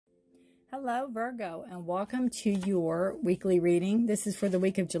Hello, Virgo, and welcome to your weekly reading. This is for the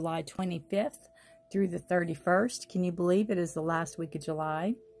week of July 25th through the 31st. Can you believe it is the last week of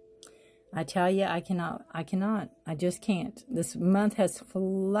July? I tell you, I cannot. I just can't. This month has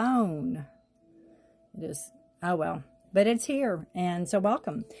flown. It is, oh well. But it's here, and so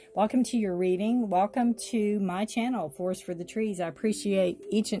welcome. Welcome to your reading. Welcome to my channel, Forest for the Trees. I appreciate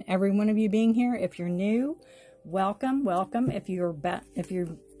each and every one of you being here. If you're new, welcome.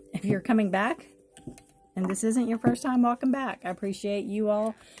 If you're coming back, and this isn't your first time, welcome back. I appreciate you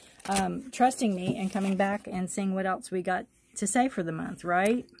all trusting me and coming back and seeing what else we got to say for the month,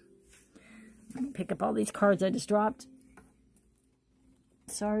 right? Let me pick up all these cards I just dropped.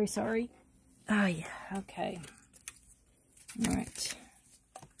 Sorry. Oh, yeah, okay. All right.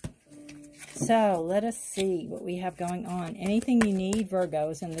 So, let us see what we have going on. Anything you need,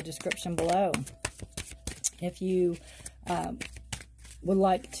 Virgo, is in the description below. If you would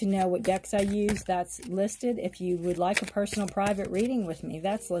like to know what decks I use, that's listed. If you would like a personal private reading with me,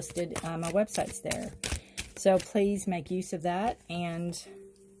 that's listed. My website's there. So please make use of that. And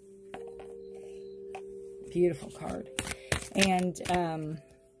beautiful card. And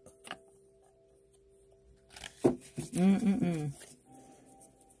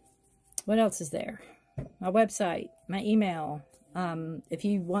what else is there? My website, my email. If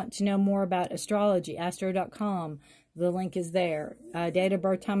you want to know more about astrology, astro.com, the link is there. Date of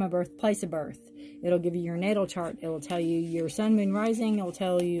birth, time of birth, place of birth. It'll give you your natal chart. It will tell you your sun, moon, rising. It will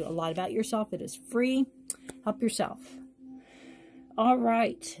tell you a lot about yourself. It is free. Help yourself. All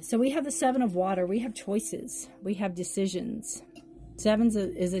right. So we have the Seven of Water. We have choices. We have decisions. Sevens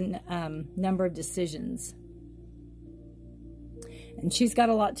is a number of decisions. And she's got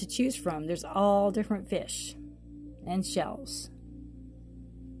a lot to choose from. There's all different fish and shells.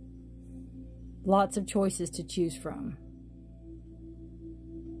 Lots of choices to choose from.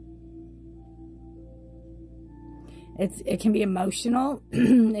 It can be emotional.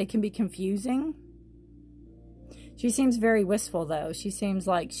 It can be confusing. She seems very wistful, though. She seems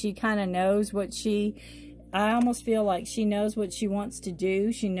like she kind of knows what I almost feel like she knows what she wants to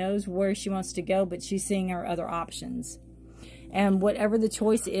do. She knows where she wants to go, but she's seeing her other options. And whatever the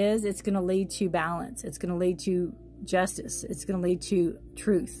choice is, it's going to lead to balance. It's going to lead to justice. It's going to lead to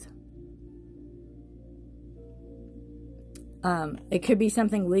truth. It could be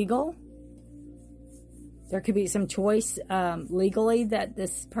something legal. There could be some choice legally that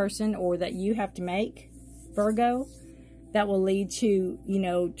this person or that you have to make, Virgo, that will lead to, you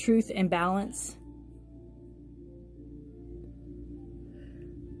know, truth and balance.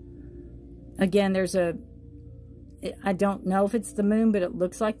 Again, I don't know if it's the moon, but it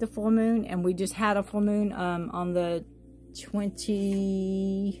looks like the full moon. And we just had a full moon on the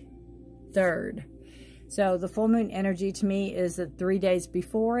 23rd. So the full moon energy to me is the 3 days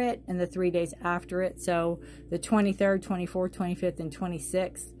before it and the 3 days after it. So the 23rd, 24th, 25th, and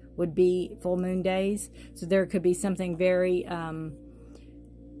 26th would be full moon days. So there could be something very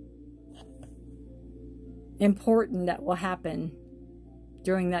important that will happen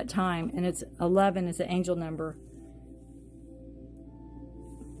during that time. And it's 11 is the angel number.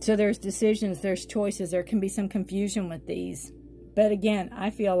 So there's decisions, there's choices. There can be some confusion with these. But again,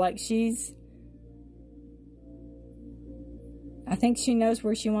 I feel like I think she knows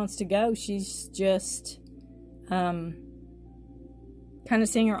where she wants to go. She's just kind of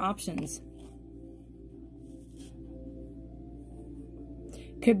seeing her options.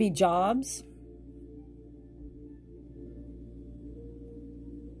 Could be jobs.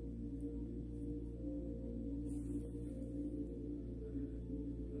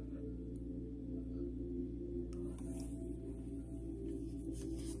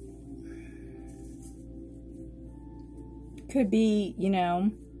 Could be, you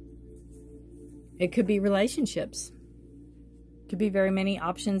know, it could be relationships. Could be very many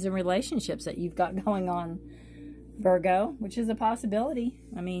options in relationships that you've got going on, Virgo, which is a possibility.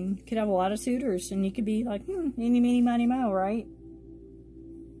 I mean, you could have a lot of suitors and you could be like, eeny, meeny, miny, moe, right?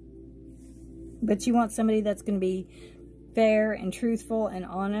 But you want somebody that's going to be fair and truthful and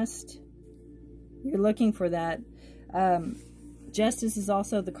honest. You're looking for that. Justice is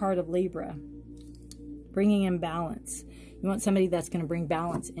also the card of Libra, bringing in balance. You want somebody that's going to bring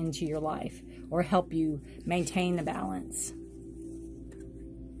balance into your life or help you maintain the balance.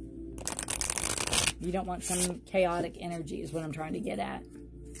 You don't want some chaotic energy is what I'm trying to get at.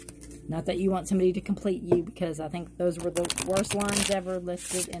 Not that you want somebody to complete you, because I think those were the worst lines ever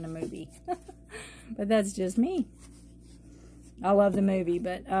listed in a movie. But that's just me. I love the movie,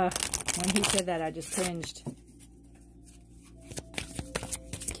 but when he said that, I just cringed.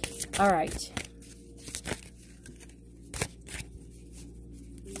 All right.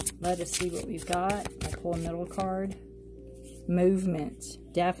 Let us see what we've got. I'll pull a middle card. Movement,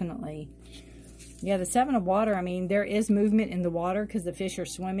 definitely. Yeah, the Seven of Water, I mean, there is movement in the water because the fish are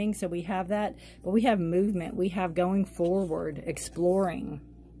swimming, so we have that. But we have movement. We have going forward, exploring.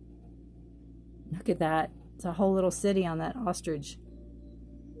 Look at that. It's a whole little city on that ostrich.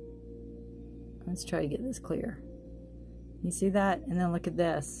 Let's try to get this clear. You see that? And then look at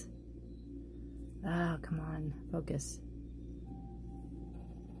this. Oh, come on. Focus.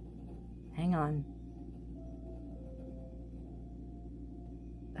 Hang on.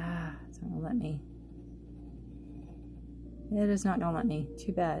 Ah, it's not going to let me. It is not going to let me.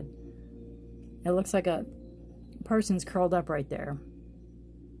 Too bad. It looks like a person's curled up right there.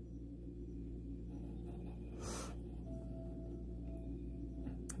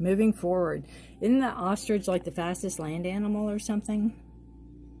 Moving forward. Isn't the ostrich like the fastest land animal or something?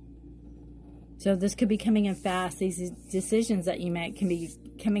 So this could be coming in fast. These decisions that you make can be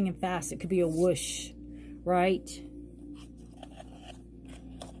coming in fast. It could be a whoosh, right?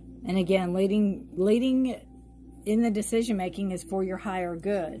 And again, leading in the decision making is for your higher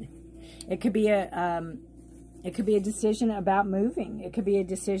good. It could be a decision about moving. It could be a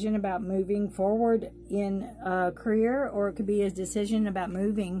decision about moving forward in a career, or it could be a decision about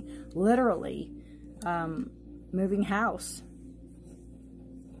moving, literally, moving house,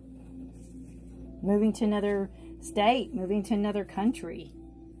 moving to another state, moving to another country.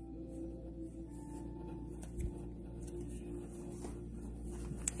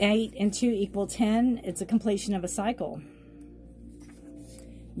 Eight and 2 equal 10. It's a completion of a cycle.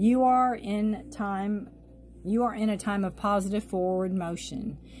 You are in a time of positive forward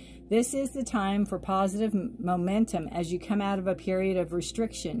motion. This is the time for positive momentum as you come out of a period of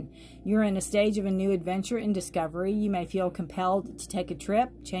restriction. You're in a stage of a new adventure and discovery. You may feel compelled to take a trip,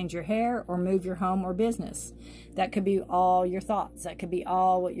 change your hair, or move your home or business. That could be all your thoughts. That could be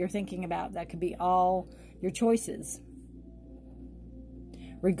all what you're thinking about. That could be all your choices.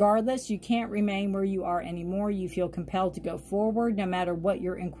 Regardless, you can't remain where you are anymore. You feel compelled to go forward. No matter what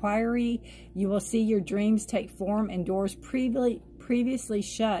your inquiry, you will see your dreams take form and doors previously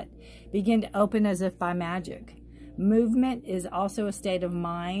shut begin to open as if by magic. Movement is also a state of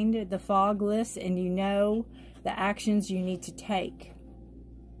mind. The fog lifts and you know the actions you need to take.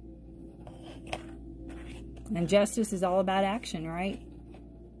 And justice is all about action, right?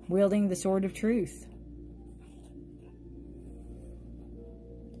 Wielding the sword of truth.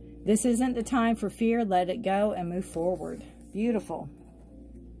 This isn't the time for fear. Let it go and move forward. Beautiful.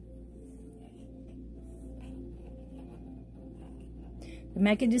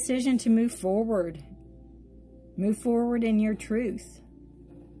 Make a decision to move forward. Move forward in your truth.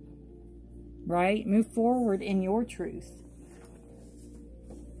 Right? Move forward in your truth.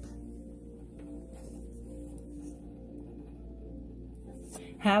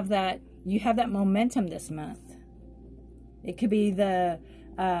 You have that momentum this month. It could be the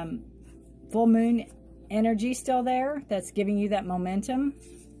full moon energy still there that's giving you that momentum.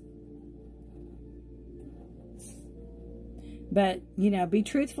 But, you know, be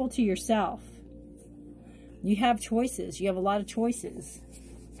truthful to yourself. You have choices. You have a lot of choices.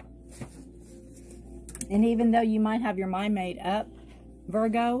 And even though you might have your mind made up,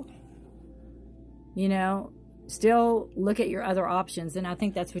 Virgo, you know, still look at your other options. And I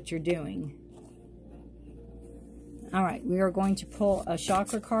think that's what you're doing. All right, we are going to pull a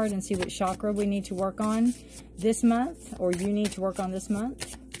chakra card and see what chakra we need to work on this month, or you need to work on this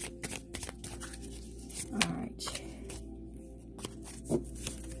month. All right.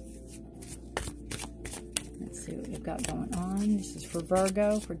 Let's see what we've got going on. This is for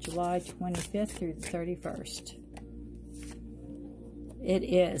Virgo for July 25th through the 31st. It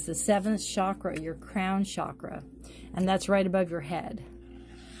is the 7th chakra, your crown chakra, and that's right above your head.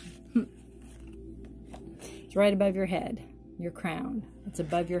 It's right above your head, your crown. It's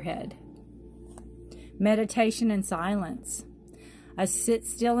above your head. Meditation and silence. I sit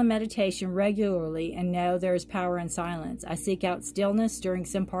still in meditation regularly and know there is power in silence. I seek out stillness during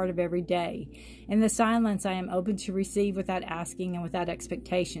some part of every day. In the silence, I am open to receive without asking and without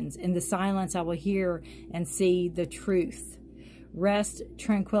expectations. In the silence, I will hear and see the truth. Rest,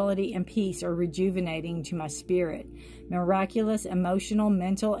 tranquility, and peace are rejuvenating to my spirit. Miraculous emotional,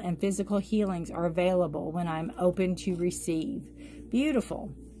 mental, and physical healings are available when I'm open to receive.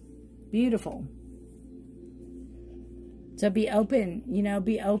 Beautiful. Beautiful. So be open, you know,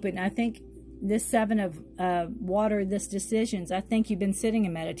 be open. I think this 7 of water, this decisions, I think you've been sitting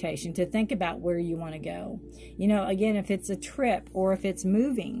in meditation to think about where you want to go. You know, again, if it's a trip or if it's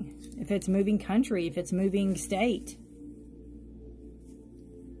moving country, if it's moving state.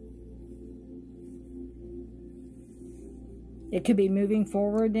 It could be moving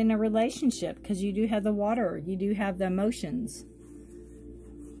forward in a relationship, because you do have the water. You do have the emotions.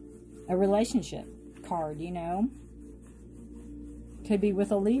 A relationship card, you know. Could be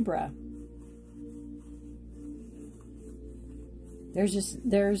with a Libra.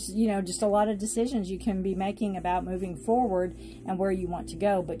 There's you know, just a lot of decisions you can be making about moving forward and where you want to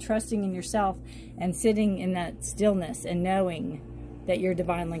go, but trusting in yourself and sitting in that stillness and knowing that you're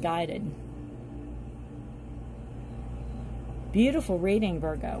divinely guided. Beautiful reading,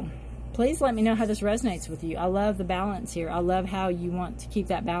 Virgo. Please let me know how this resonates with you. I love the balance here. I love how you want to keep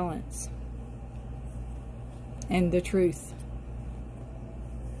that balance and the truth.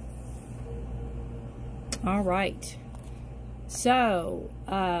 All right. So,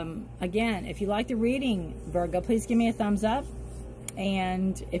 again, if you like the reading, Virgo, please give me a thumbs up.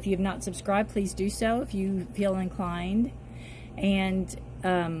 And if you have not subscribed, please do so if you feel inclined. And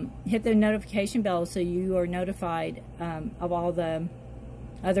hit the notification bell so you are notified of all the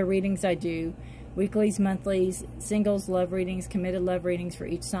other readings I do. Weeklies, monthlies, singles, love readings, committed love readings for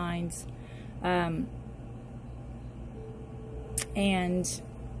each signs. And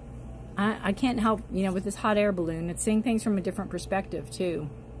I can't help, you know, with this hot air balloon, it's seeing things from a different perspective too.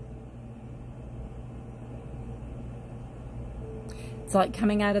 It's like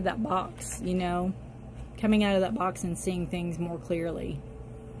coming out of that box, you know, coming out of that box and seeing things more clearly.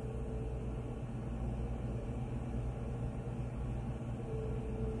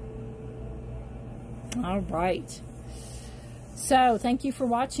 All right. So, thank you for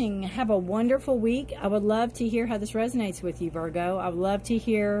watching. Have a wonderful week. I would love to hear how this resonates with you, Virgo. I would love to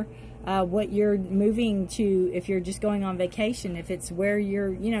hear what you're moving to, if you're just going on vacation, if it's where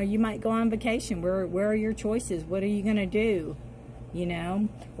you're, you know, you might go on vacation. Where are your choices? What are you going to do? You know,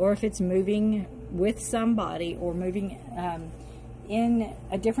 or if it's moving with somebody or moving in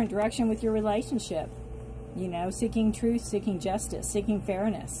a different direction with your relationship. You know, seeking truth, seeking justice, seeking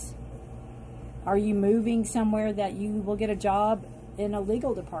fairness. Are you moving somewhere that you will get a job in a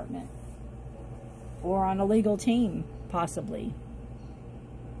legal department or on a legal team, possibly?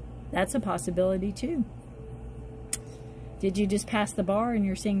 That's a possibility too. Did you just pass the bar and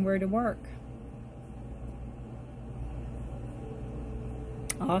you're seeing where to work?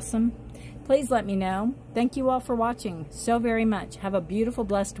 Awesome. Please let me know. Thank you all for watching so very much. Have a beautiful,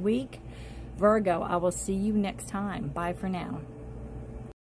 blessed week. Virgo, I will see you next time. Bye for now.